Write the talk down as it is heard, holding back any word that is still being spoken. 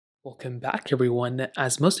Welcome back everyone.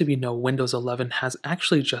 As most of you know, Windows 11 has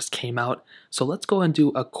actually just came out, so let's go and do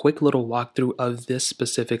a quick little walkthrough of this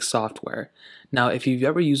specific software. Now, if you've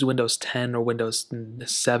ever used Windows 10 or Windows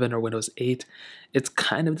 7 or Windows 8, it's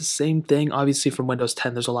kind of the same thing. Obviously from Windows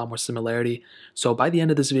 10 there's a lot more similarity, so by the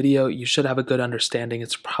end of this video you should have a good understanding.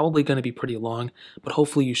 It's probably going to be pretty long, but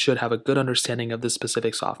hopefully you should have a good understanding of this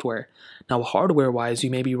specific software. Now, hardware wise,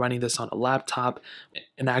 you may be running this on a laptop,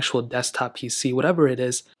 an actual desktop PC, whatever it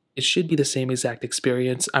is. It should be the same exact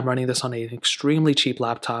experience. I'm running this on an extremely cheap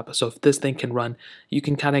laptop, so if this thing can run, you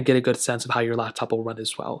can kind of get a good sense of how your laptop will run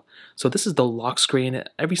as well. So this is the lock screen.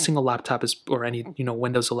 Every single laptop is, or any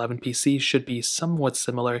Windows 11 PC should be somewhat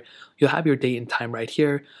similar. You'll have your date and time right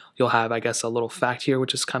here. You'll have, I guess, a little fact here,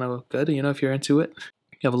 which is kind of good, if you're into it.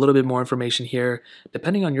 You have a little bit more information here.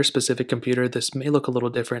 Depending on your specific computer, this may look a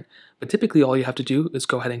little different, but typically all you have to do is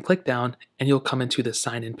go ahead and click down and you'll come into the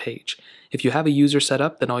sign in page. If you have a user set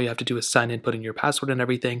up, then all you have to do is sign in, put in your password and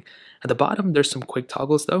everything. At the bottom, there's some quick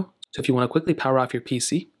toggles though. So if you want to quickly power off your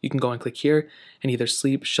PC, you can go and click here and either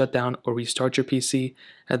sleep, shut down, or restart your PC.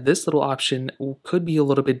 And this little option could be a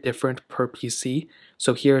little bit different per PC.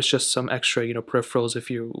 So here is just some extra, peripherals.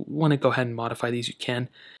 If you want to go ahead and modify these, you can.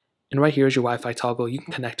 And right here is your Wi-Fi toggle. You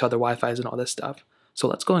can connect to other Wi-Fis and all this stuff. So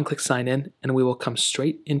let's go and click sign in and we will come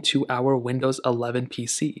straight into our Windows 11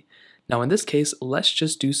 PC. Now in this case, let's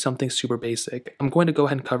just do something super basic. I'm going to go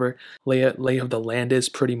ahead and cover lay of the land is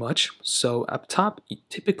pretty much. So up top,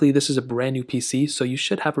 typically this is a brand new PC, so you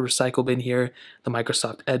should have a recycle bin here, the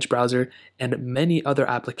Microsoft Edge browser, and many other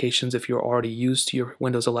applications if you're already used to your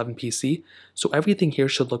Windows 11 PC. So everything here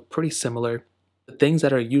should look pretty similar. The things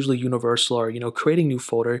that are usually universal are, creating new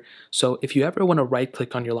folder. So if you ever want to right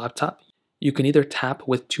click on your laptop, you can either tap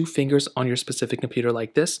with 2 fingers on your specific computer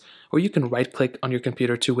like this, or you can right click on your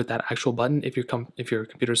computer too with that actual button if your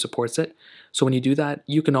computer supports it. So when you do that,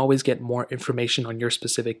 you can always get more information on your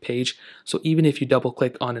specific page. So even if you double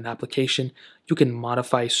click on an application, you can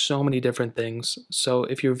modify so many different things. So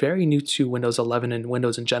if you're very new to Windows 11 and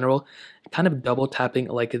Windows in general, kind of double tapping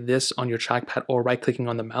like this on your trackpad or right clicking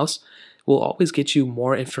on the mouse will always get you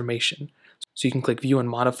more information. So you can click view and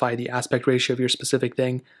modify the aspect ratio of your specific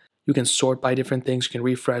thing. You can sort by different things, you can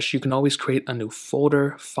refresh, you can always create a new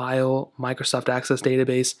folder, file, Microsoft Access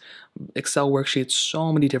database, Excel worksheets,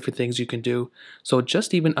 so many different things you can do. So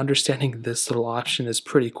just even understanding this little option is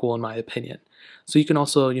pretty cool in my opinion. So you can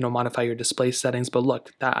also, modify your display settings, but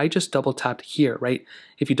look, that I just double tapped here, right?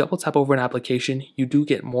 If you double tap over an application, you do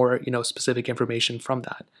get more, specific information from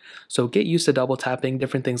that. So get used to double tapping,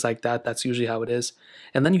 different things like that. That's usually how it is.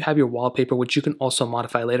 And then you have your wallpaper, which you can also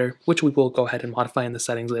modify later, which we will go ahead and modify in the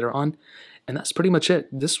settings later on. And that's pretty much it.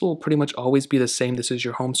 This will pretty much always be the same. This is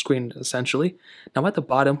your home screen essentially. Now at the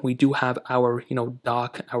bottom, we do have our,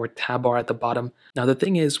 dock, our tab bar at the bottom. Now the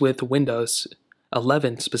thing is with Windows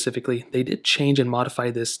 11 specifically, they did change and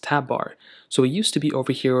modify this tab bar. So it used to be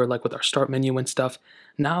over here like with our start menu and stuff.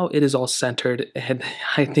 Now it is all centered, and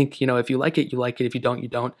I think, if you like it, you like it. If you don't, you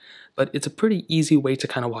don't. But it's a pretty easy way to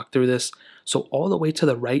kind of walk through this. So all the way to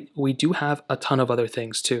the right, we do have a ton of other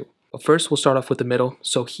things too. But first, we'll start off with the middle.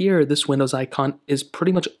 So here, this Windows icon is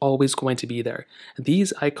pretty much always going to be there.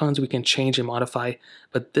 These icons we can change and modify,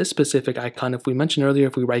 but this specific icon, if we mentioned earlier,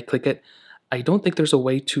 if we right click it, I don't think there's a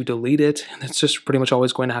way to delete it. It's just pretty much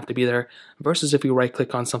always going to have to be there. Versus if we right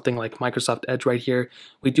click on something like Microsoft Edge right here,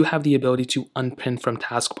 we do have the ability to unpin from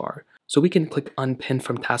Taskbar. So we can click unpin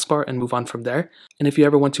from Taskbar and move on from there. And if you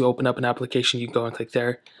ever want to open up an application, you can go and click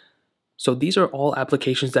there. So these are all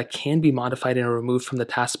applications that can be modified and removed from the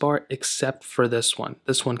taskbar except for this one.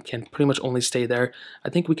 This one can pretty much only stay there.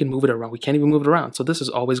 I think we can move it around. We can't even move it around. So this is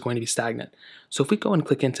always going to be stagnant. So if we go and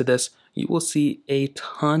click into this, you will see a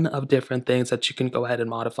ton of different things that you can go ahead and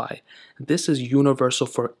modify. This is universal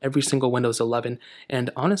for every single Windows 11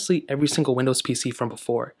 and honestly every single Windows PC from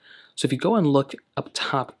before. So if you go and look up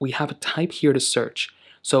top, we have a type here to search.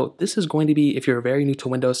 So this is going to be, if you're very new to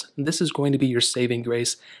Windows, this is going to be your saving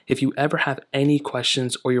grace. If you ever have any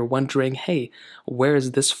questions or you're wondering, hey, where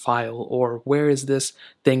is this file, or where is this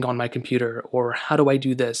thing on my computer, or how do I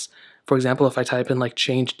do this? For example, if I type in like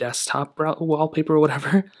change desktop wallpaper or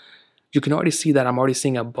whatever, you can already see that I'm already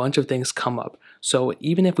seeing a bunch of things come up. So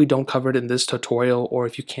even if we don't cover it in this tutorial, or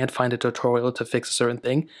if you can't find a tutorial to fix a certain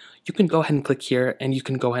thing, you can go ahead and click here and you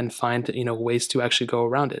can go ahead and find, ways to actually go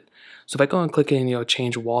around it. So if I go and click in,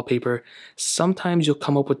 change wallpaper, sometimes you'll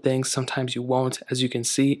come up with things, sometimes you won't. As you can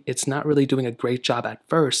see, it's not really doing a great job at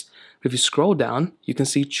first. But if you scroll down, you can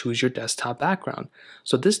see choose your desktop background.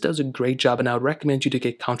 So this does a great job, and I would recommend you to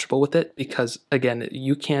get comfortable with it because again,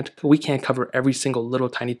 we can't cover every single little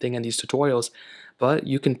tiny thing in these tutorials. but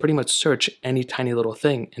you can pretty much search any tiny little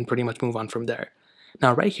thing and pretty much move on from there.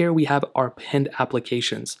 Now right here we have our pinned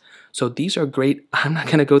applications. So these are great. I'm not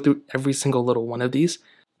going to go through every single little one of these,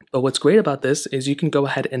 but what's great about this is you can go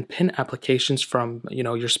ahead and pin applications from,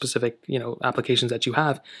 your specific, applications that you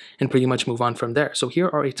have and pretty much move on from there. So here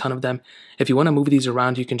are a ton of them. If you want to move these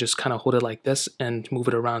around, you can just kind of hold it like this and move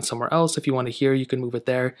it around somewhere else. If you want to here, you can move it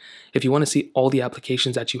there. If you want to see all the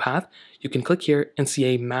applications that you have, you can click here and see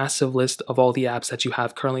a massive list of all the apps that you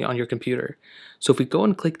have currently on your computer. So if we go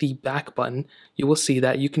and click the back button, you will see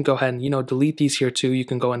that you can go ahead and, delete these here too. You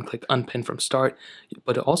can go and click unpin from start,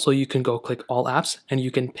 but also you can go click all apps and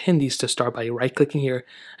you can pin these to start by right clicking here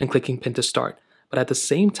and clicking pin to start. But at the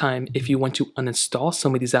same time, if you want to uninstall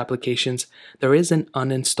some of these applications, there is an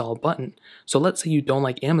uninstall button. So let's say you don't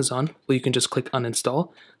like Amazon, well, you can just click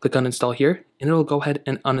uninstall here, and it'll go ahead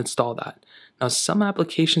and uninstall that. Now, some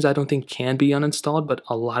applications I don't think can be uninstalled, but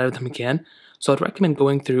a lot of them can. So I'd recommend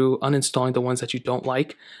going through uninstalling the ones that you don't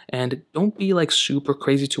like, and don't be like super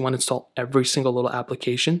crazy to uninstall every single little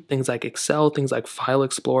application. Things like Excel, things like File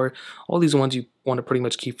Explorer, all these ones you want to pretty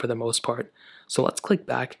much keep for the most part. So let's click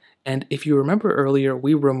back. And if you remember earlier,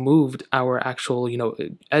 we removed our actual,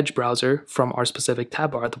 Edge browser from our specific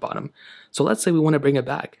tab bar at the bottom. So let's say we want to bring it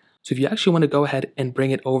back. So if you actually want to go ahead and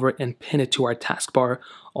bring it over and pin it to our taskbar,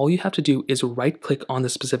 all you have to do is right click on the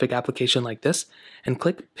specific application like this and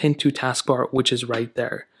click pin to taskbar, which is right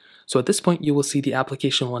there. So at this point, you will see the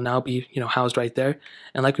application will now be, housed right there.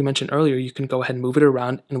 And like we mentioned earlier, you can go ahead and move it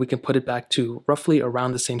around and we can put it back to roughly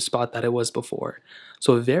around the same spot that it was before.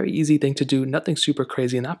 So a very easy thing to do, nothing super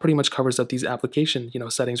crazy, and that pretty much covers up these application,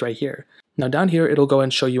 settings right here. Now down here, it'll go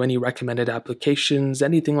and show you any recommended applications,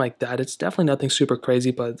 anything like that. It's definitely nothing super crazy,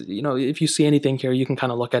 but if you see anything here, you can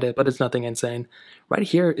kind of look at it, but it's nothing insane. Right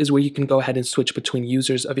here is where you can go ahead and switch between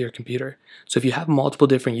users of your computer. So if you have multiple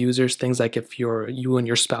different users, things like if you and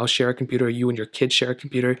your spouse share a computer, you and your kids share a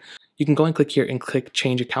computer, you can go and click here and click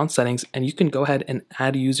change account settings, and you can go ahead and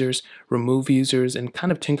add users, remove users, and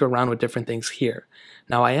kind of tinker around with different things here.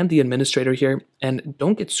 Now I am the administrator here, and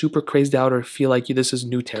don't get super crazed out or feel like this is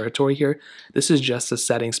new territory here. This is just the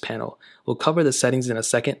settings panel. We'll cover the settings in a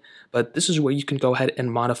second, but this is where you can go ahead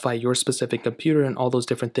and modify your specific computer and all those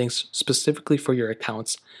different things specifically for your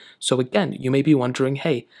accounts. So again, you may be wondering,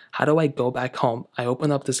 hey, how do I go back home? I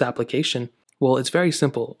open up this application. Well, it's very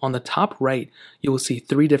simple. On the top right, you will see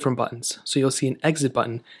 3 different buttons. So you'll see an exit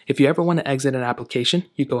button. If you ever want to exit an application,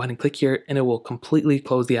 you go ahead and click here and it will completely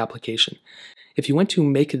close the application. If you want to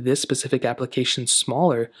make this specific application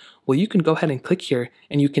smaller, well, you can go ahead and click here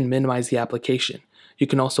and you can minimize the application. You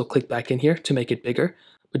can also click back in here to make it bigger,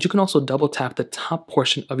 but you can also double tap the top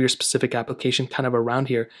portion of your specific application kind of around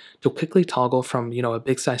here to quickly toggle from, a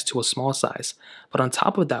big size to a small size. But on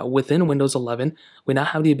top of that, within Windows 11, we now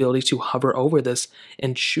have the ability to hover over this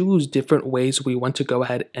and choose different ways we want to go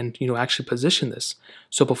ahead and, actually position this.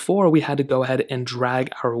 So before we had to go ahead and drag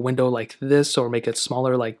our window like this or make it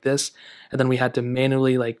smaller like this, and then we had to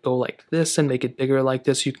manually go like this and make it bigger like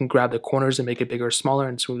this. You can grab the corners and make it bigger or smaller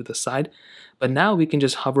and smooth the side. But now we can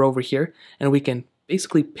just hover over here and we can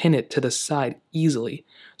basically pin it to the side easily.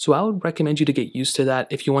 So I would recommend you to get used to that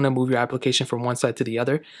if you want to move your application from one side to the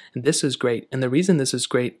other. And this is great. And the reason this is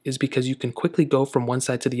great is because you can quickly go from one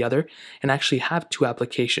side to the other and actually have 2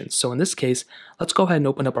 applications. So in this case, let's go ahead and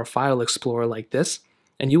open up our File Explorer like this,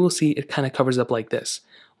 and you will see it kind of covers up like this.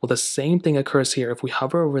 Well, the same thing occurs here. If we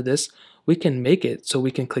hover over this, we can make it so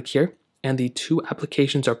we can click here and the 2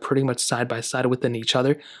 applications are pretty much side by side within each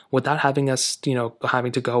other without having us,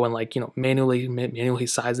 having to go and manually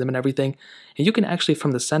size them and everything. And you can actually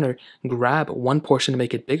from the center grab one portion to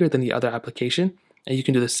make it bigger than the other application, and you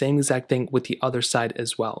can do the same exact thing with the other side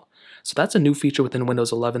as well. So that's a new feature within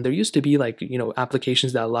Windows 11. There used to be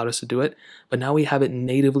applications that allowed us to do it, but now we have it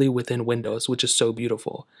natively within Windows, which is so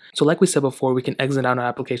beautiful. So like we said before, we can exit out an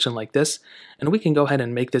application like this, and we can go ahead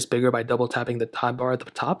and make this bigger by double tapping the tab bar at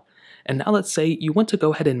the top. And now let's say you want to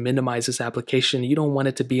go ahead and minimize this application. You don't want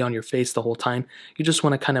it to be on your face the whole time. You just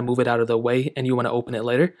want to kind of move it out of the way and you want to open it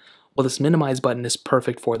later. Well, this minimize button is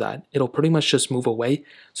perfect for that. It'll pretty much just move away,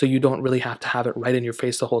 so you don't really have to have it right in your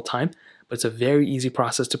face the whole time, but it's a very easy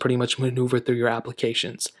process to pretty much maneuver through your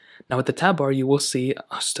applications. Now with the tab bar, you will see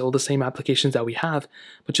still the same applications that we have,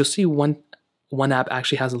 but you'll see one app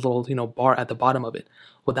actually has a little bar at the bottom of it.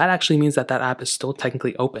 Well, that actually means that that app is still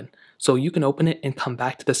technically open. So you can open it and come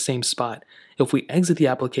back to the same spot. If we exit the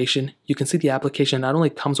application, you can see the application not only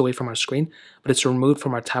comes away from our screen, but it's removed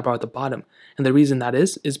from our tab bar at the bottom. And the reason that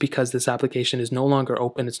is because this application is no longer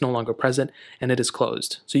open, it's no longer present, and it is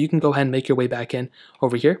closed. So you can go ahead and make your way back in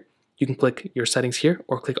over here. You can click your settings here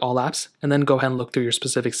or click all apps, and then go ahead and look through your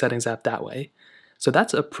specific settings app that way. So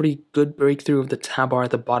that's a pretty good breakthrough of the tab bar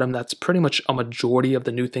at the bottom. That's pretty much a majority of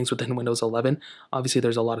the new things within Windows 11. Obviously,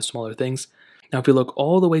 there's a lot of smaller things. Now, if we look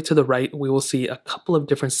all the way to the right, we will see a couple of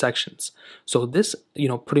different sections. So this,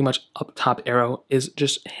 pretty much up top arrow is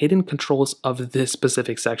just hidden controls of this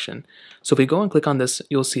specific section. So if we go and click on this,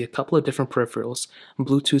 you'll see a couple of different peripherals,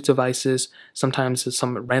 Bluetooth devices, sometimes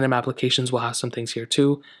some random applications will have some things here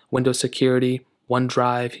too, Windows security,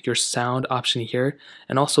 OneDrive, your sound option here,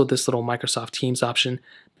 and also this little Microsoft Teams option.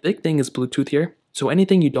 The big thing is Bluetooth here. So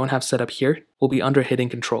anything you don't have set up here will be under hidden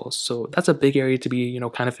controls. So that's a big area to be,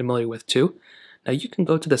 kind of familiar with too. Now you can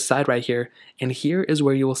go to the side right here, and here is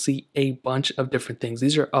where you will see a bunch of different things.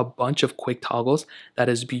 These are a bunch of quick toggles that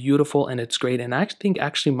is beautiful and it's great. And I think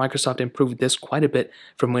actually Microsoft improved this quite a bit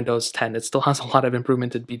from Windows 10. It still has a lot of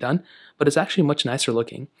improvement to be done, but it's actually much nicer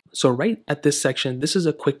looking. So right at this section, this is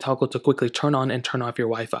a quick toggle to quickly turn on and turn off your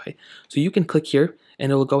Wi-Fi. So you can click here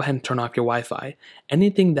and it will go ahead and turn off your Wi-Fi.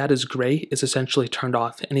 Anything that is gray is essentially turned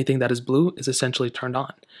off. Anything that is blue is essentially turned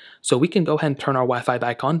on. So we can go ahead and turn our Wi-Fi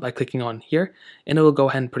back on by clicking on here, and it will go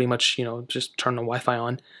ahead and pretty much, just turn the Wi-Fi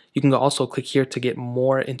on. You can also click here to get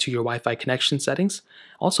more into your Wi-Fi connection settings.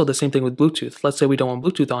 Also the same thing with Bluetooth. Let's say we don't want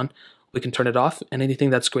Bluetooth on, we can turn it off, and anything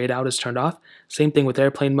that's grayed out is turned off. Same thing with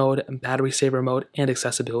airplane mode, battery saver mode, and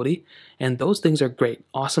accessibility. And those things are great.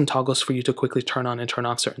 Awesome toggles for you to quickly turn on and turn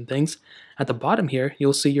off certain things. At the bottom here,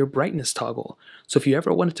 you'll see your brightness toggle. So if you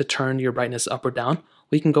ever wanted to turn your brightness up or down,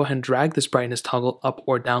 we can go ahead and drag this brightness toggle up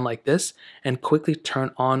or down like this and quickly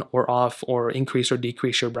turn on or off or increase or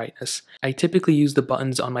decrease your brightness. I typically use the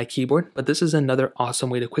buttons on my keyboard, but this is another awesome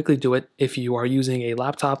way to quickly do it if you are using a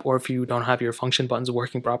laptop or if you don't have your function buttons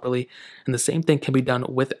working properly. And the same thing can be done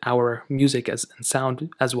with our music and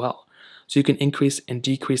sound as well. So you can increase and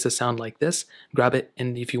decrease the sound like this, grab it,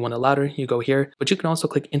 and if you want it louder, you go here. But you can also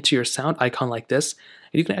click into your sound icon like this,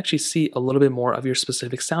 and you can actually see a little bit more of your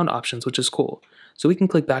specific sound options, which is cool. So we can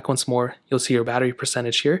click back once more, you'll see your battery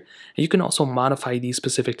percentage here, and you can also modify these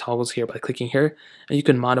specific toggles here by clicking here, and you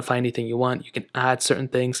can modify anything you want, you can add certain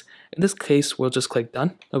things. In this case, we'll just click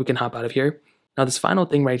done, and we can hop out of here. Now this final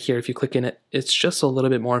thing right here, if you click in it, it's just a little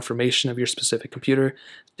bit more information of your specific computer,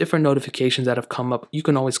 different notifications that have come up. You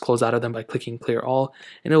can always close out of them by clicking clear all,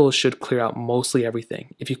 and it should clear out mostly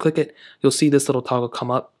everything. If you click it, you'll see this little toggle come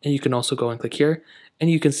up, and you can also go and click here, and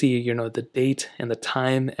you can see, the date and the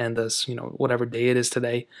time and this, whatever day it is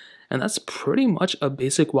today. And that's pretty much a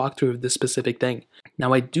basic walkthrough of this specific thing.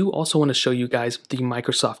 Now I do also want to show you guys the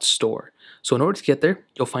Microsoft Store. So in order to get there,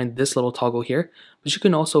 you'll find this little toggle here, but you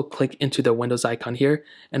can also click into the Windows icon here,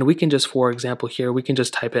 and we can just, for example here, we can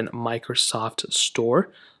just type in Microsoft Store.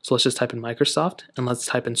 So let's just type in Microsoft, and let's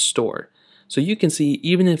type in Store. So you can see,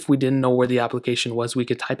 even if we didn't know where the application was, we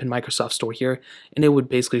could type in Microsoft Store here, and it would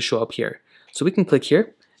basically show up here. So we can click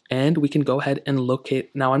here, and we can go ahead and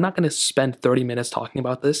locate. Now, I'm not going to spend 30 minutes talking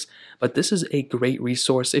about this, but this is a great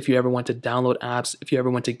resource if you ever want to download apps, if you ever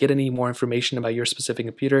want to get any more information about your specific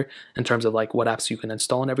computer in terms of like what apps you can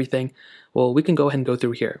install and everything. Well, we can go ahead and go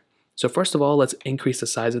through here. So first of all, let's increase the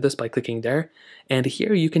size of this by clicking there. And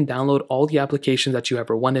here you can download all the applications that you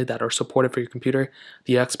ever wanted that are supported for your computer.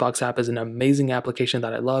 The Xbox app is an amazing application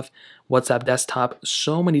that I love. WhatsApp desktop,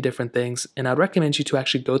 so many different things. And I'd recommend you to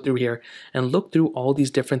actually go through here and look through all these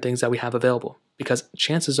different things that we have available. Because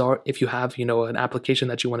chances are, if you have, an application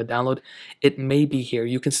that you want to download, it may be here.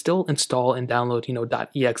 You can still install and download,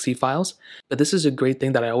 .exe files. But this is a great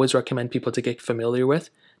thing that I always recommend people to get familiar with,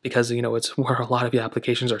 because it's where a lot of your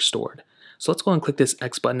applications are stored. So let's go and click this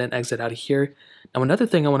X button and exit out of here. Now another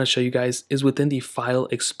thing I want to show you guys is within the File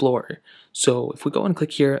Explorer. So if we go and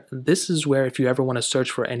click here, this is where if you ever want to search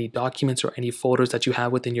for any documents or any folders that you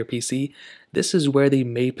have within your PC, this is where they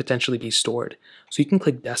may potentially be stored. So you can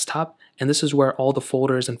click Desktop, and this is where all the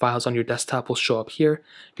folders and files on your desktop will show up here.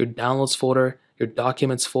 Your Downloads folder, your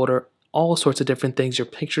Documents folder, all sorts of different things, your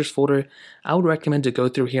Pictures folder. I would recommend to go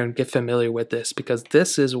through here and get familiar with this, because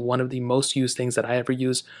this is one of the most used things that I ever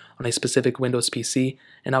use on a specific Windows PC,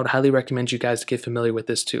 and I would highly recommend you guys to get familiar with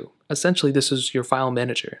this too. Essentially, this is your file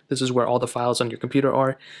manager. This is where all the files on your computer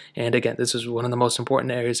are, and again, this is one of the most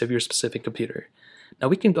important areas of your specific computer. Now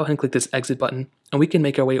we can go ahead and click this exit button, and we can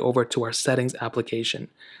make our way over to our settings application.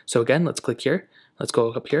 So again, let's click here, let's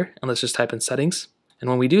go up here, and let's just type in settings. And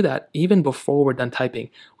when we do that, even before we're done typing,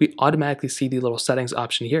 we automatically see the little settings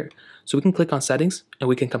option here. So we can click on settings and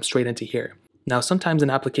we can come straight into here. Now, sometimes an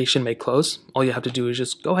application may close. All you have to do is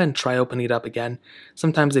just go ahead and try opening it up again.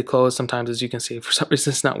 Sometimes they close, sometimes, as you can see, for some reason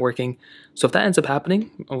it's not working. So if that ends up happening,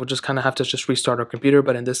 we'll just kind of have to just restart our computer.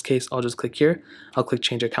 But in this case, I'll just click here. I'll click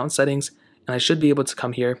change account settings, and I should be able to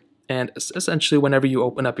come here. And essentially, whenever you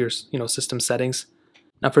open up your system settings,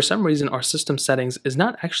 Now, for some reason, our system settings is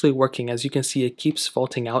not actually working. As you can see, it keeps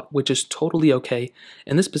faulting out, which is totally okay.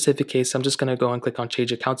 In this specific case, I'm just going to go and click on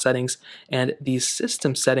change account settings, and the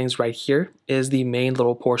system settings right here is the main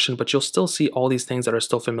little portion, but you'll still see all these things that are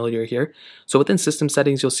still familiar here. So within system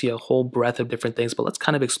settings, you'll see a whole breadth of different things, but let's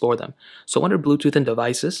kind of explore them. So under Bluetooth and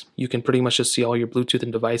devices, you can pretty much just see all your Bluetooth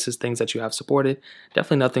and devices, things that you have supported.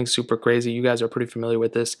 Definitely nothing super crazy. You guys are pretty familiar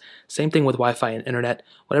with this. Same thing with Wi-Fi and internet.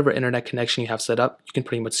 Whatever internet connection you have set up, you can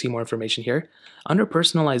pretty much see more information here. Under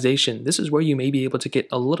personalization, this is where you may be able to get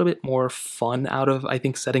a little bit more fun out of, I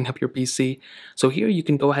think, setting up your PC. So here you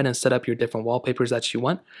can go ahead and set up your different wallpapers that you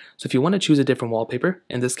want. So if you want to choose a different wallpaper,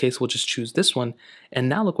 in this case, we'll just choose this one. And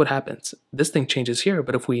now look what happens. This thing changes here,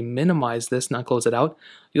 but if we minimize this, not close it out,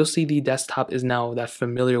 you'll see the desktop is now that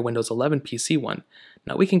familiar Windows 11 PC one.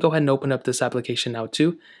 Now we can go ahead and open up this application now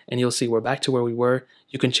too, and you'll see we're back to where we were.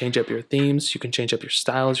 You can change up your themes, you can change up your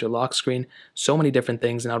styles, your lock screen, so many different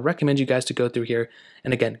things, and I'd recommend you guys to go through here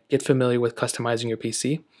and again, get familiar with customizing your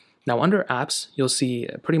PC. Now under apps, you'll see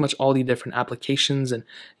pretty much all the different applications and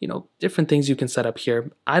different things you can set up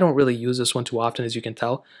here. I don't really use this one too often, as you can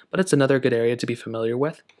tell, but it's another good area to be familiar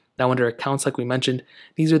with. Now under accounts, like we mentioned,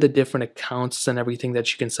 these are the different accounts and everything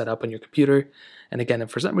that you can set up on your computer. And again,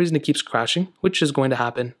 if for some reason it keeps crashing, which is going to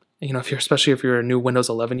happen, especially if you're a new Windows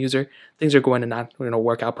 11 user, things are going to not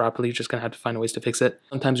work out properly. You're just going to have to find ways to fix it.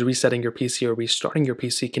 Sometimes resetting your PC or restarting your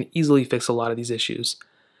PC can easily fix a lot of these issues.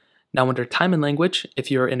 Now under time and language,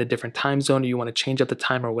 if you're in a different time zone or you want to change up the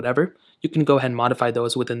time or whatever, you can go ahead and modify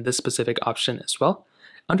those within this specific option as well.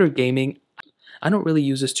 Under gaming, I don't really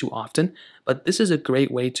use this too often, but this is a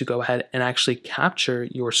great way to go ahead and actually capture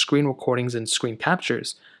your screen recordings and screen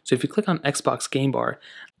captures. So if you click on Xbox Game Bar,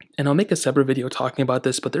 and I'll make a separate video talking about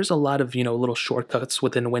this, but there's a lot of, little shortcuts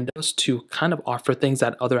within Windows to kind of offer things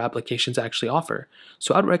that other applications actually offer.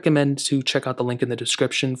 So I'd recommend to check out the link in the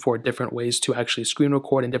description for different ways to actually screen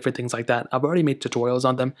record and different things like that. I've already made tutorials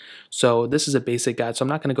on them, so this is a basic guide, so I'm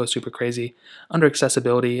not going to go super crazy. Under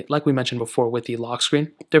accessibility, like we mentioned before with the lock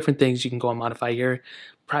screen, different things you can go and modify here.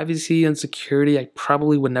 Privacy and security, I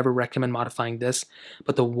probably would never recommend modifying this,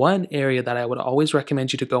 but the one area that I would always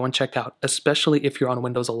recommend you to go and check out, especially if you're on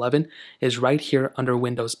Windows 11, is right here under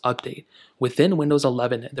Windows Update. Within Windows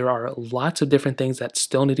 11, there are lots of different things that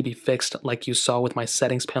still need to be fixed, like you saw with my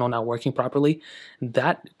settings panel not working properly.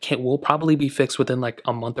 That will probably be fixed within like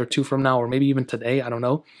a month or two from now, or maybe even today, I don't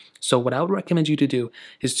know. So what I would recommend you to do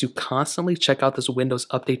is to constantly check out this Windows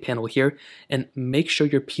Update panel here and make sure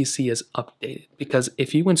your PC is updated. Because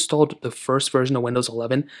if you installed the first version of Windows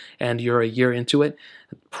 11 and you're a year into it,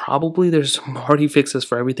 probably there's some already fixes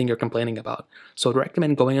for everything you're complaining about. So I'd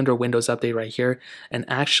recommend going under Windows Update right here and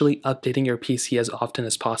actually updating your PC as often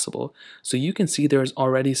as possible. So you can see there's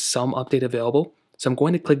already some update available. So I'm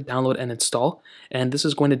going to click download and install, and this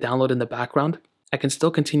is going to download in the background. I can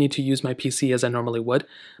still continue to use my PC as I normally would,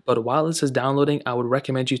 but while this is downloading, I would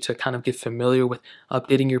recommend you to kind of get familiar with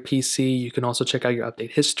updating your PC. You can also check out your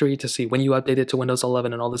update history to see when you updated to Windows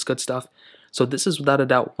 11 and all this good stuff. So this is without a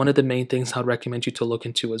doubt one of the main things I'd recommend you to look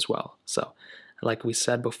into as well. So like we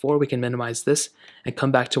said before, we can minimize this and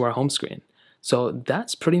come back to our home screen. So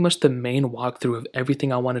that's pretty much the main walkthrough of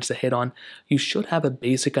everything I wanted to hit on. You should have a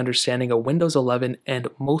basic understanding of Windows 11 and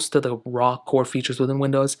most of the raw core features within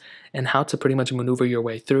Windows and how to pretty much maneuver your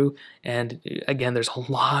way through. And again, there's a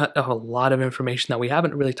lot of information that we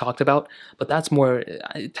haven't really talked about, but that's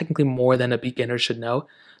technically more than a beginner should know.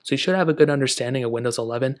 So you should have a good understanding of Windows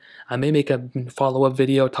 11. I may make a follow-up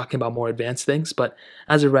video talking about more advanced things, but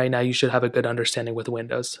as of right now, you should have a good understanding with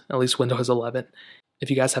Windows, at least Windows 11. If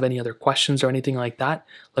you guys have any other questions or anything like that,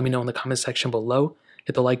 let me know in the comment section below.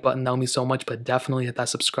 Hit the like button, that would mean so much, but definitely hit that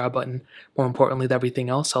subscribe button. More importantly than everything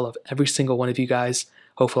else, I love every single one of you guys.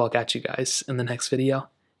 Hopefully I'll catch you guys in the next video.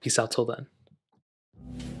 Peace out till then.